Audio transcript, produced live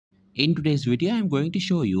In today's video, I'm going to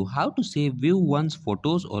show you how to save view once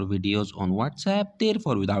photos or videos on WhatsApp.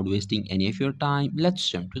 Therefore, without wasting any of your time, let's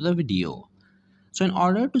jump to the video. So in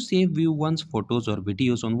order to save view once photos or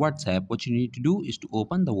videos on WhatsApp, what you need to do is to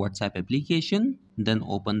open the WhatsApp application, then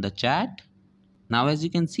open the chat. Now as you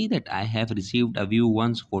can see that I have received a view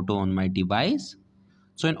once photo on my device.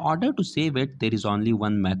 So in order to save it, there is only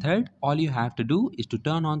one method. All you have to do is to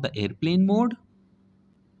turn on the airplane mode.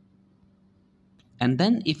 And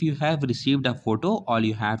then if you have received a photo, all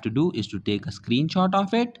you have to do is to take a screenshot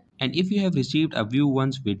of it. And if you have received a view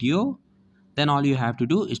once video, then all you have to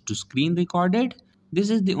do is to screen record it.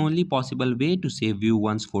 This is the only possible way to save view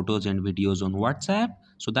once photos and videos on WhatsApp.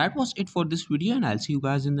 So that was it for this video and I'll see you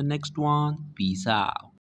guys in the next one. Peace out.